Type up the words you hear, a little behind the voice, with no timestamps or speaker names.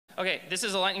Okay, this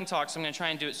is a lightning talk, so I'm going to try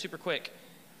and do it super quick.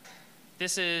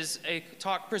 This is a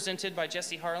talk presented by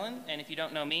Jesse Harlin, and if you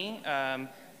don't know me, I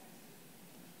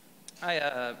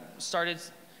started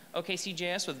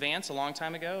OKC.js with Vance a long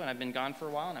time ago, and I've been gone for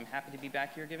a while, and I'm happy to be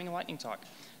back here giving a lightning talk.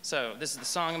 So this is the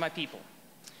song of my people.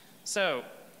 So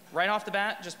right off the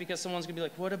bat, just because someone's going to be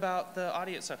like, what about the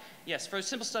audio? So yes, for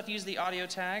simple stuff, use the audio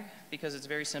tag because it's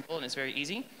very simple and it's very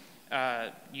easy.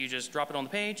 You just drop it on the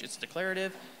page, it's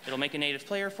declarative, it'll make a native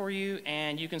player for you,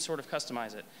 and you can sort of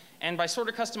customize it. And by sort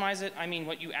of customize it, I mean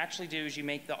what you actually do is you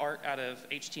make the art out of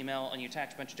HTML and you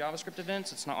attach a bunch of JavaScript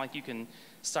events. It's not like you can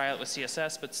style it with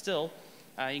CSS, but still,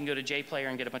 you can go to JPlayer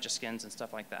and get a bunch of skins and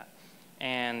stuff like that.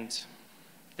 And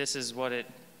this is what it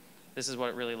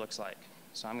really looks like.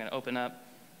 So I'm going to open up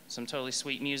some totally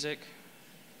sweet music.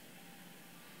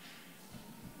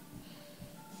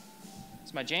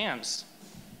 It's my jams.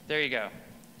 There you go.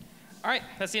 All right,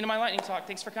 that's the end of my lightning talk.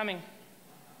 Thanks for coming.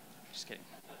 Just kidding.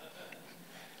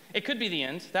 It could be the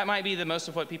end. That might be the most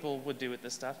of what people would do with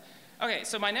this stuff. Okay,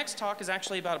 so my next talk is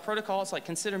actually about a protocol. It's like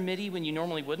consider MIDI when you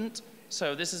normally wouldn't.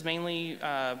 So this is mainly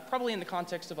probably in the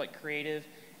context of like creative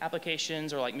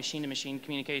applications or like machine-to-machine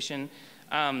communication.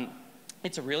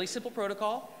 It's a really simple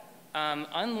protocol.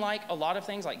 Unlike a lot of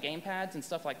things like gamepads and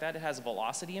stuff like that, it has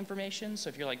velocity information. So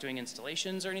if you're like doing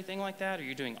installations or anything like that, or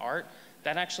you're doing art,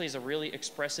 that actually is a really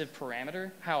expressive parameter,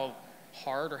 how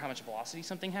hard or how much velocity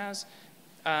something has.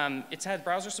 It's had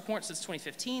browser support since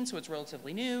 2015, so it's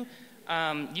relatively new.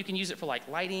 You can use it for like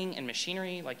lighting and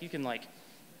machinery. Like you can like,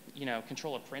 you know,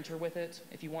 control a printer with it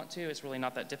if you want to. It's really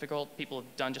not that difficult. People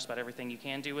have done just about everything you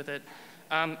can do with it.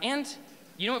 And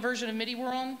you know what version of MIDI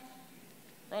we're on?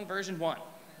 We're on version 1.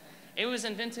 It was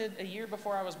invented a year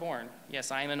before I was born.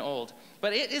 Yes, I am an old.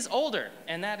 But it is older,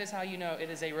 and that is how you know it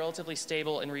is a relatively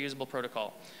stable and reusable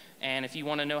protocol. And if you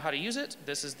want to know how to use it,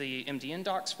 this is the MDN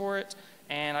docs for it,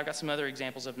 and I've got some other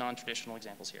examples of non-traditional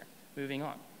examples here. Moving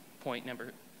on. Point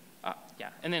number, yeah.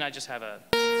 And then I just have a,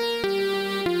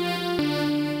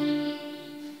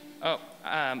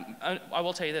 I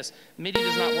will tell you this. MIDI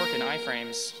does not work in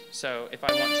iframes, so if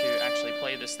I want to actually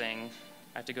play this thing,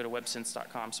 I have to go to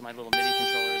websynth.com, so my little MIDI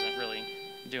controller isn't really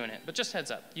doing it. But just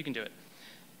heads up, you can do it.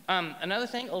 Another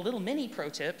thing, a little mini pro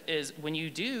tip is when you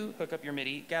do hook up your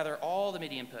MIDI, gather all the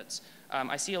MIDI inputs.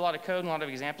 I see a lot of code and a lot of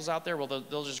examples out there where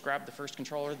they'll just grab the first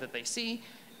controller that they see.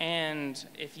 And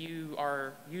if you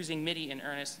are using MIDI in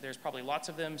earnest, there's probably lots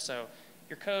of them. So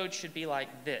your code should be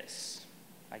like this.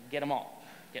 Like get them all.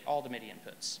 Get all the MIDI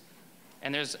inputs.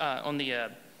 And there's, on the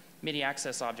MIDI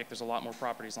access object, there's a lot more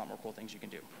properties, a lot more cool things you can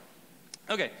do.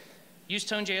 Okay, use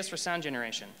Tone.js for sound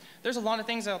generation. There's a lot of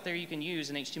things out there you can use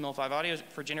in HTML5 audio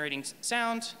for generating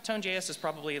sound. Tone.js is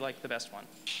probably like the best one.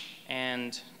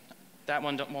 And that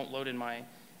one won't load in my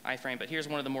iframe, but here's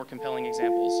one of the more compelling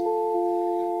examples.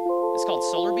 It's called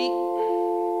Solar Beat.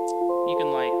 You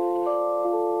can like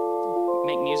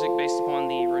make music based upon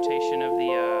the rotation of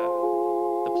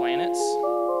the planets.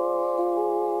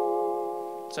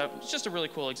 So it's just a really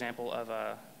cool example of,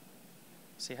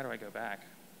 see, how do I go back?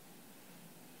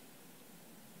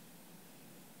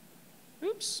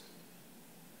 Oops.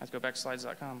 I have to go back to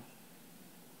slides.com.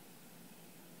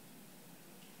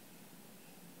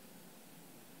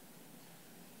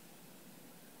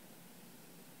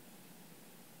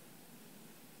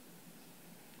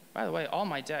 By the way, all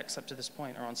my decks up to this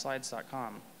point are on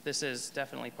slides.com. This is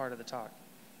definitely part of the talk.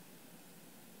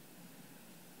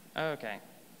 Okay.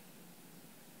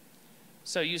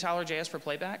 So use Howler.js for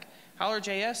playback.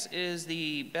 Howler.js is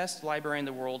the best library in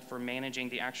the world for managing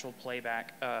the actual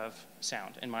playback of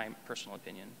sound, in my personal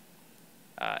opinion.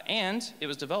 And it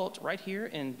was developed right here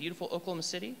in beautiful Oklahoma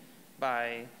City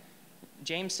by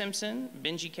James Simpson,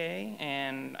 Benji K,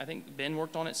 and I think Ben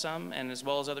worked on it some, and as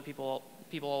well as other people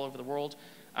all over the world.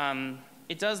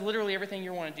 It does literally everything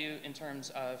you want to do in terms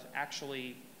of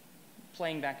actually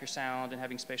playing back your sound and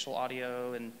having spatial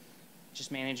audio and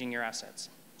just managing your assets.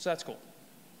 So that's cool.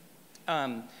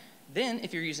 Then,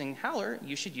 if you're using Howler,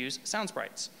 you should use sound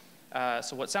sprites.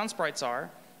 So what sound sprites are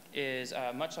is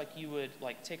much like you would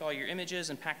like take all your images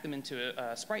and pack them into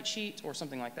a sprite sheet or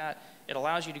something like that. It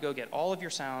allows you to go get all of your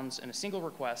sounds in a single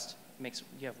request.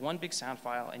 You have one big sound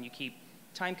file, and you keep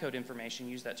timecode information.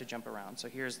 Use that to jump around. So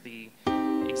here's the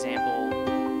example.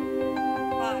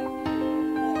 5, 4.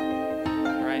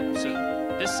 Right. So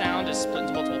this sound is split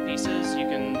into multiple pieces. You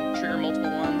can trigger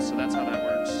multiple ones. So that's how that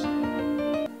works.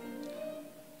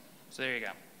 So there you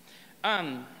go.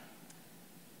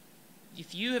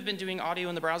 if you have been doing audio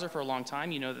in the browser for a long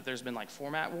time, you know that there's been like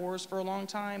format wars for a long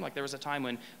time. Like there was a time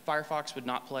when Firefox would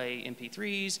not play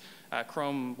MP3s,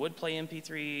 Chrome would play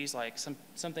MP3s, like some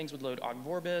things would load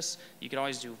ogg-vorbis. You could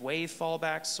always do wave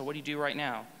fallbacks. So what do you do right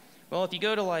now? Well, if you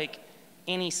go to like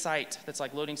any site that's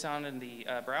like loading sound in the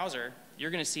browser,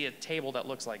 you're going to see a table that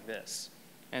looks like this.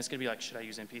 And it's going to be like, should I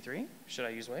use MP3? Should I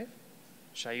use wave?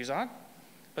 Should I use ogg?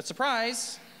 But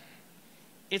surprise,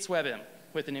 it's WebM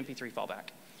with an MP3 fallback.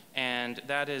 And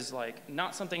that is like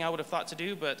not something I would have thought to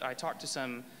do, but I talked to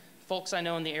some folks I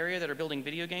know in the area that are building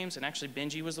video games, and actually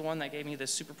Benji was the one that gave me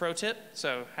this super pro tip,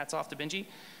 so hats off to Benji.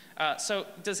 So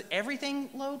does everything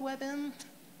load WebM?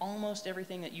 Almost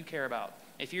everything that you care about.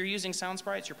 If you're using sound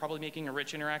sprites, you're probably making a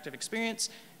rich interactive experience,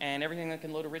 and everything that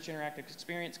can load a rich interactive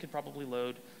experience could probably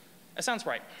load a sound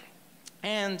sprite.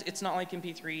 And it's not like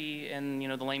MP3 and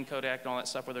the lame codec and all that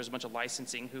stuff where there's a bunch of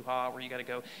licensing hoo-ha where you got to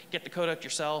go get the codec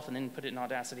yourself and then put it in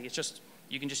Audacity. It's just,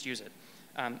 you can just use it.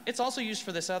 It's also used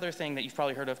for this other thing that you've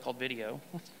probably heard of called video,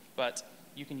 but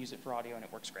you can use it for audio and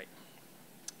it works great.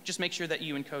 Just make sure that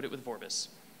you encode it with Vorbis.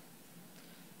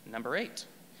 Number 8,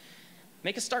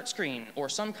 make a start screen or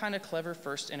some kind of clever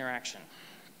first interaction.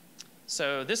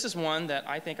 So this is one that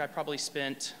I think I probably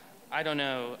spent, I don't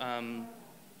know,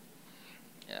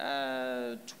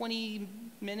 20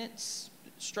 minutes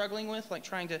struggling with, like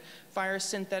trying to fire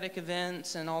synthetic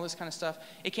events and all this kind of stuff.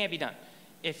 It can't be done.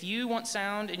 If you want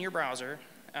sound in your browser,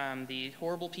 the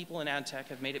horrible people in ad tech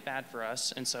have made it bad for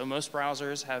us, and so most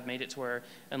browsers have made it to where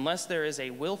unless there is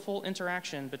a willful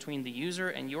interaction between the user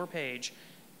and your page,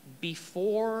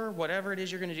 before whatever it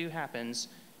is you're going to do happens,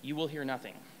 you will hear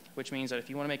nothing. Which means that if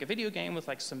you want to make a video game with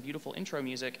like some beautiful intro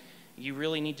music, you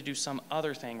really need to do some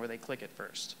other thing where they click it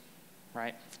first.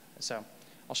 Right? So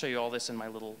I'll show you all this in my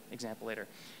little example later.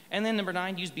 And then number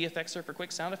 9, use BFXer for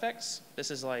quick sound effects.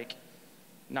 This is like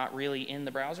not really in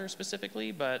the browser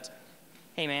specifically, but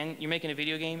hey man, you're making a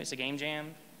video game, it's a game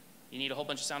jam. You need a whole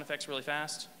bunch of sound effects really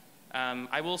fast.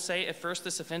 I will say at first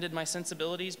this offended my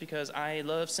sensibilities because I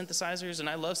love synthesizers and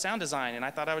I love sound design and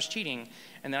I thought I was cheating.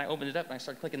 And then I opened it up and I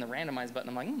started clicking the randomize button.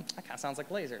 I'm like, that kind of sounds like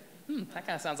Blazor. That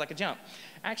kind of sounds like a jump.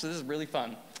 Actually, this is really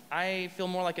fun. I feel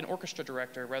more like an orchestra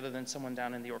director rather than someone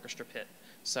down in the orchestra pit.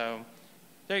 So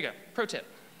there you go, pro tip.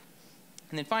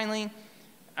 And then finally,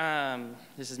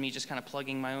 this is me just kind of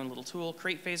plugging my own little tool,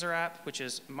 Create Phaser app, which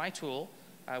is my tool,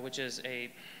 which is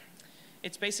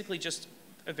it's basically just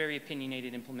a very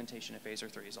opinionated implementation of Phaser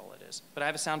 3 is all it is. But I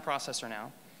have a sound processor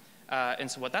now. And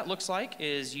so what that looks like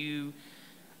is you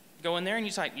go in there and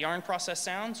you type yarn process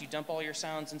sounds. You dump all your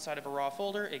sounds inside of a raw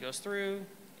folder. It goes through.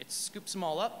 It scoops them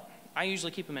all up. I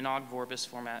usually keep them in ogg-vorbis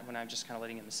format when I'm just kind of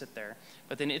letting them sit there.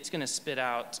 But then it's going to spit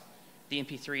out the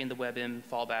MP3 and the WebM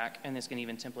fallback, and it's going to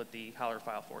even template the Howler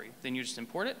file for you. Then you just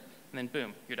import it, and then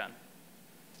boom, you're done.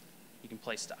 You can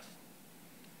play stuff.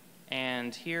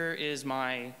 And here is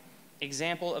my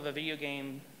example of a video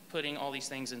game putting all these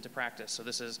things into practice. So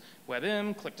this is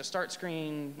WebM, click to start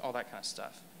screen, all that kind of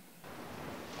stuff.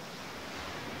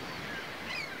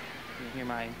 You can hear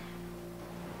my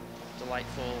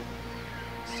delightful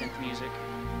synth music.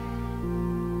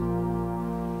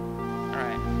 All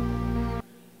right.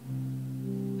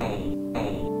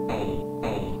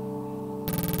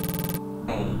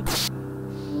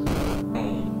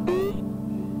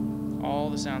 All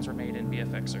the sounds were made in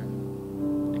BFXer.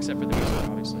 Except for the music,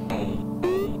 obviously.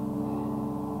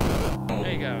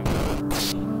 There you go.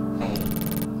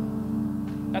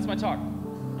 That's my talk.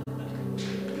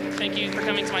 Thank you for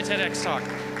coming to my TEDx talk.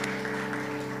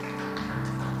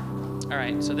 All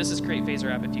right, so this is Create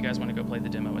Phaser app. If you guys want to go play the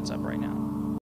demo, it's up right now.